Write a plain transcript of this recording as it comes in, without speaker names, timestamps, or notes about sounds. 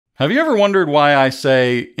Have you ever wondered why I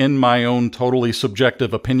say in my own totally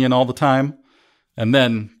subjective opinion all the time? And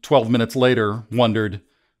then 12 minutes later wondered,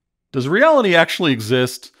 does reality actually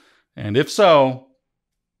exist? And if so,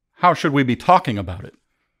 how should we be talking about it?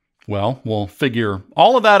 Well, we'll figure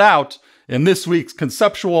all of that out in this week's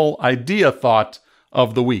Conceptual Idea Thought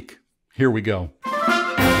of the Week. Here we go.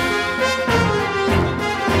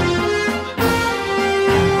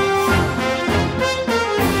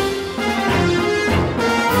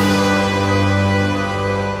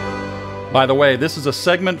 By the way, this is a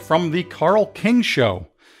segment from The Carl King Show.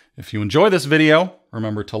 If you enjoy this video,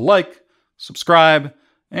 remember to like, subscribe,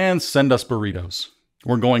 and send us burritos.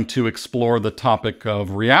 We're going to explore the topic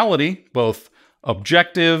of reality, both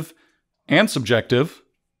objective and subjective.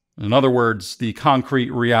 In other words, the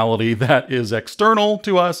concrete reality that is external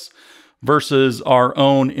to us versus our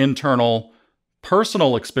own internal,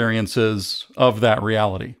 personal experiences of that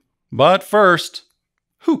reality. But first,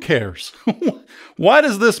 who cares? Why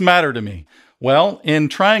does this matter to me? Well, in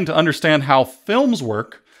trying to understand how films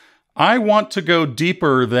work, I want to go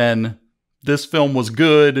deeper than this film was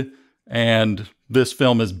good and this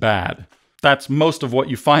film is bad. That's most of what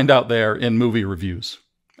you find out there in movie reviews.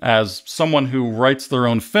 As someone who writes their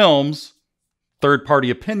own films,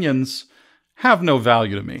 third-party opinions have no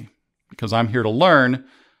value to me because I'm here to learn,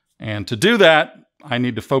 and to do that, I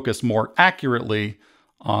need to focus more accurately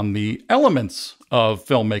on the elements of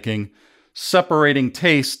filmmaking, separating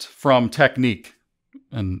taste from technique,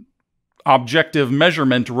 and objective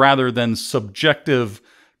measurement rather than subjective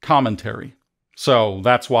commentary. So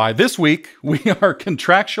that's why this week we are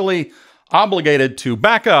contractually obligated to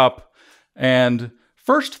back up and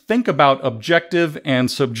first think about objective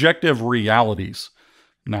and subjective realities.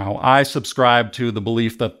 Now, I subscribe to the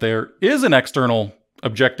belief that there is an external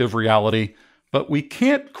objective reality, but we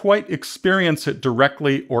can't quite experience it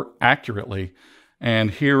directly or accurately.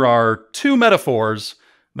 And here are two metaphors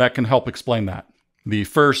that can help explain that. The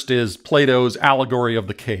first is Plato's allegory of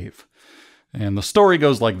the cave. And the story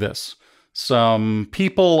goes like this. Some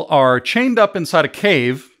people are chained up inside a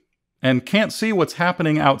cave and can't see what's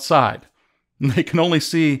happening outside. They can only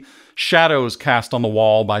see shadows cast on the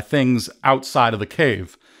wall by things outside of the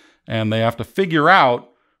cave. And they have to figure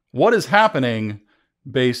out what is happening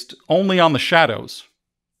based only on the shadows.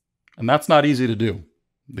 And that's not easy to do.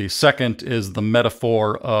 The second is the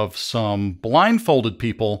metaphor of some blindfolded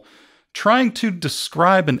people trying to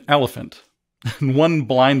describe an elephant. And one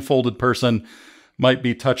blindfolded person might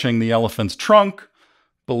be touching the elephant's trunk,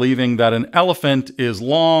 believing that an elephant is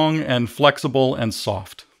long and flexible and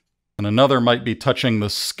soft. And another might be touching the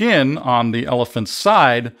skin on the elephant's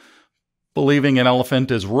side, believing an elephant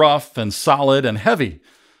is rough and solid and heavy.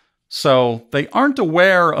 So they aren't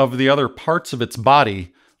aware of the other parts of its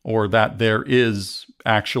body, or that there is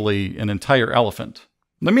actually an entire elephant.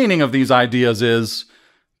 The meaning of these ideas is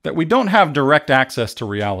that we don't have direct access to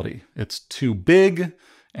reality. It's too big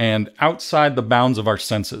and outside the bounds of our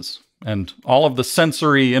senses. And all of the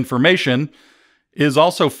sensory information is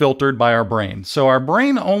also filtered by our brain. So our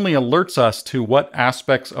brain only alerts us to what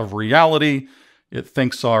aspects of reality it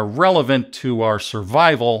thinks are relevant to our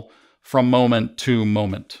survival from moment to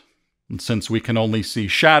moment. And since we can only see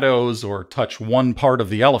shadows or touch one part of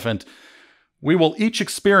the elephant, we will each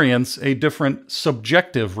experience a different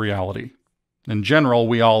subjective reality. In general,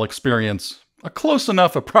 we all experience a close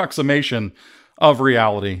enough approximation of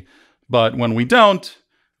reality, but when we don't,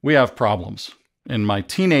 we have problems. In my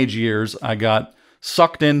teenage years, I got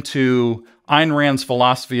sucked into Ayn Rand's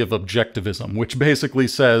philosophy of objectivism, which basically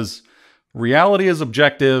says reality is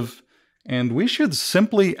objective and we should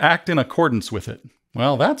simply act in accordance with it.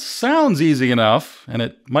 Well, that sounds easy enough, and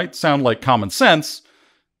it might sound like common sense,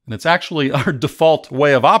 and it's actually our default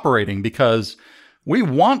way of operating because we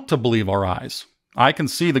want to believe our eyes. I can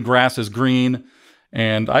see the grass is green,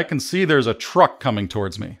 and I can see there's a truck coming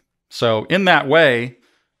towards me. So in that way,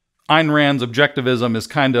 Ayn Rand's objectivism is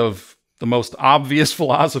kind of the most obvious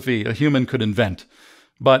philosophy a human could invent.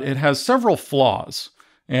 But it has several flaws,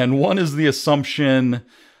 and one is the assumption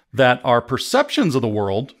that our perceptions of the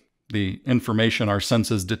world, the information our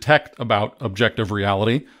senses detect about objective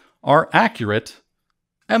reality, are accurate,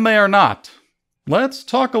 and they are not. Let's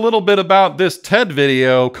talk a little bit about this TED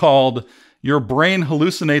video called Your Brain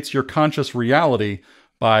Hallucinates Your Conscious Reality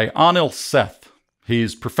by Anil Seth.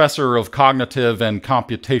 He's professor of cognitive and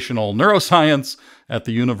computational neuroscience at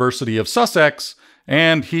the University of Sussex,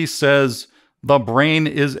 and he says the brain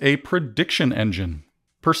is a prediction engine.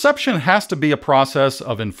 Perception has to be a process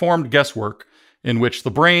of informed guesswork in which the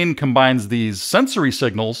brain combines these sensory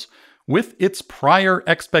signals with its prior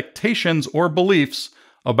expectations or beliefs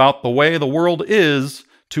about the way the world is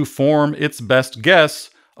to form its best guess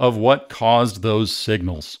of what caused those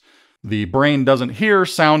signals. The brain doesn't hear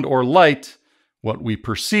sound or light. What we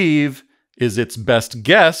perceive is its best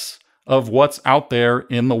guess of what's out there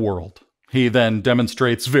in the world. He then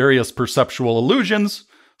demonstrates various perceptual illusions,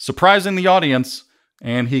 surprising the audience,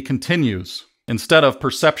 and he continues. Instead of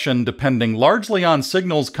perception depending largely on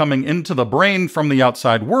signals coming into the brain from the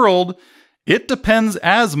outside world, it depends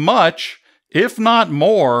as much, if not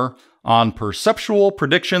more, on perceptual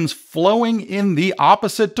predictions flowing in the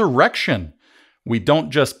opposite direction. We don't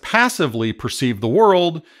just passively perceive the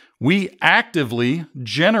world, we actively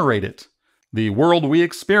generate it. The world we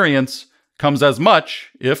experience comes as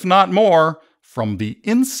much, if not more, from the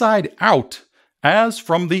inside out as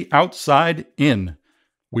from the outside in.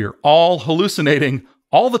 We're all hallucinating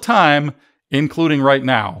all the time, including right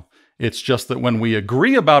now. It's just that when we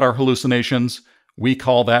agree about our hallucinations, we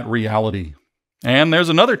call that reality. And there's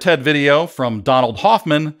another TED video from Donald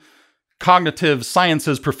Hoffman, cognitive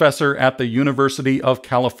sciences professor at the University of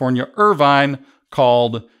California, Irvine,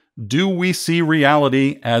 called "Do We See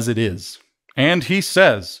Reality as It Is?" And he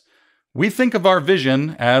says, "We think of our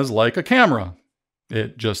vision as like a camera.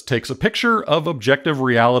 It just takes a picture of objective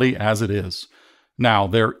reality as it is. Now,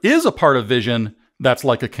 there is a part of vision that's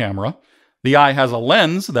like a camera. The eye has a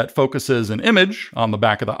lens that focuses an image on the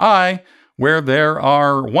back of the eye, where there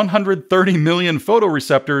are 130 million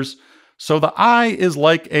photoreceptors, so the eye is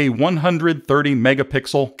like a 130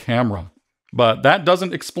 megapixel camera. But that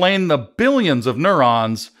doesn't explain the billions of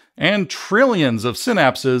neurons and trillions of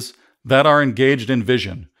synapses that are engaged in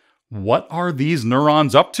vision. What are these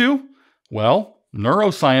neurons up to? Well,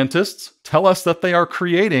 neuroscientists tell us that they are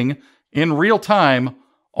creating, in real time,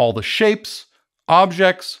 all the shapes,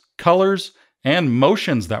 objects, colors, and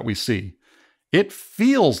motions that we see. It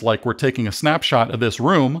feels like we're taking a snapshot of this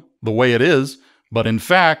room the way it is, but in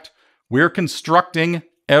fact, we're constructing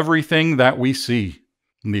everything that we see.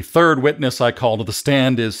 And the third witness I call to the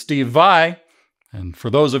stand is Steve Vai. And for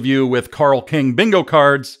those of you with Carl King bingo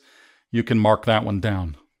cards, you can mark that one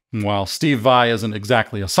down. And while Steve Vai isn't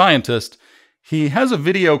exactly a scientist, he has a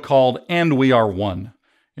video called "And We Are One,"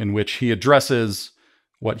 in which he addresses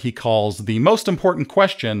what he calls the most important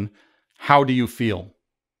question: how do you feel?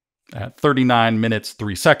 At 39 minutes,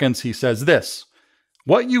 3 seconds, he says this: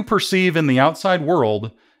 "What you perceive in the outside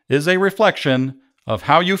world is a reflection of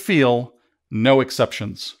how you feel, no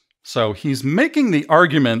exceptions." So he's making the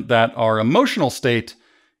argument that our emotional state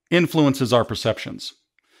influences our perceptions.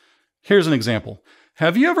 Here's an example.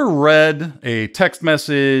 Have you ever read a text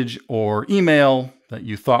message or email that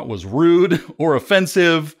you thought was rude or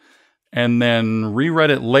offensive, and then reread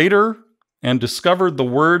it later and discovered the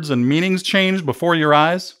words and meanings changed before your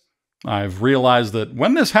eyes? I've realized that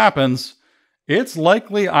when this happens, it's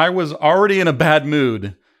likely I was already in a bad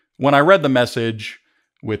mood when I read the message,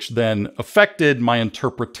 which then affected my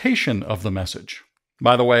interpretation of the message.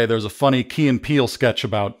 By the way, there's a funny Key and Peele sketch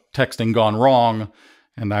about texting gone wrong,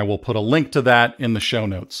 and I will put a link to that in the show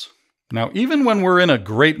notes. Now, even when we're in a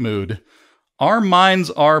great mood, our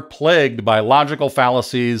minds are plagued by logical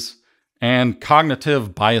fallacies and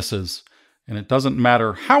cognitive biases. And it doesn't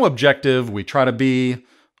matter how objective we try to be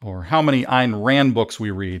or how many Ayn Rand books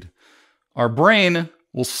we read. Our brain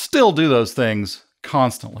will still do those things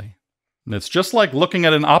constantly. And it's just like looking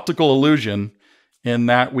at an optical illusion in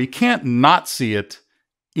that we can't not see it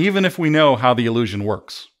even if we know how the illusion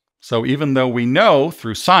works. So even though we know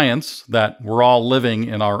through science that we're all living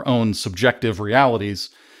in our own subjective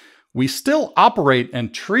realities, we still operate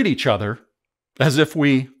and treat each other as if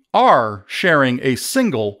we are sharing a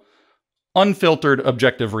single, unfiltered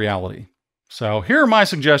objective reality. So here are my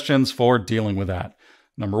suggestions for dealing with that.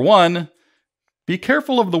 Number one, be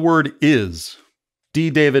careful of the word is. D.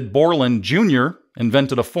 David Borland Jr.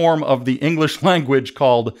 invented a form of the English language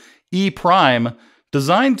called E prime,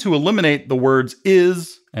 designed to eliminate the words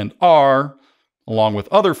is and are, along with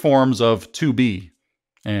other forms of to be.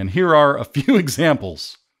 And here are a few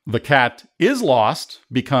examples. The cat is lost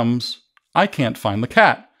becomes I can't find the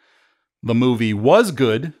cat. The movie was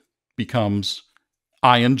good becomes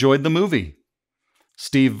I enjoyed the movie.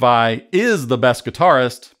 Steve Vai is the best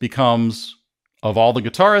guitarist becomes of all the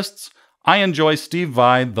guitarists, I enjoy Steve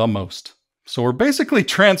Vai the most. So we're basically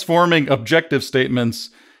transforming objective statements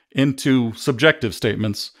into subjective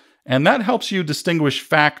statements, and that helps you distinguish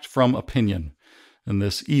fact from opinion. And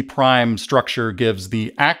this E prime structure gives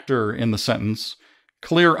the actor in the sentence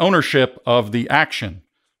clear ownership of the action,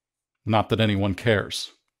 not that anyone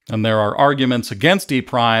cares. And there are arguments against E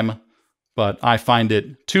prime, but I find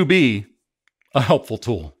it to be a helpful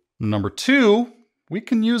tool. Number two, we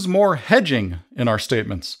can use more hedging in our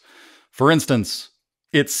statements. For instance,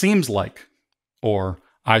 it seems like, or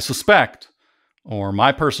I suspect, or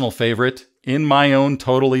my personal favorite, in my own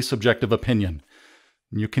totally subjective opinion.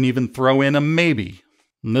 You can even throw in a maybe.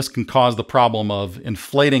 And this can cause the problem of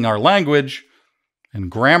inflating our language,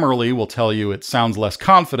 and Grammarly will tell you it sounds less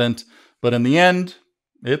confident, but in the end,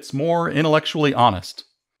 it's more intellectually honest.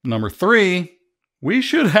 Number 3, we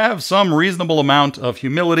should have some reasonable amount of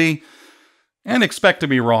humility and expect to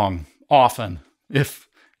be wrong, often. If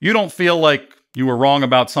you don't feel like you were wrong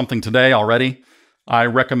about something today already, I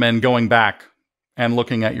recommend going back and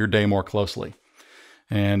looking at your day more closely.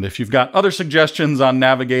 And if you've got other suggestions on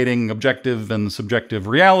navigating objective and subjective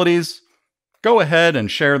realities, go ahead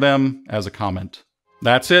and share them as a comment.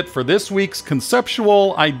 That's it for this week's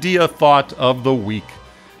Conceptual Idea Thought of the Week.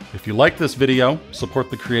 If you like this video,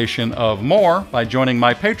 support the creation of more by joining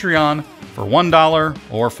my Patreon for $1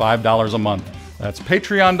 or $5 a month. That's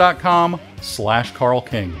patreon.com/Carl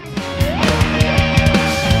King.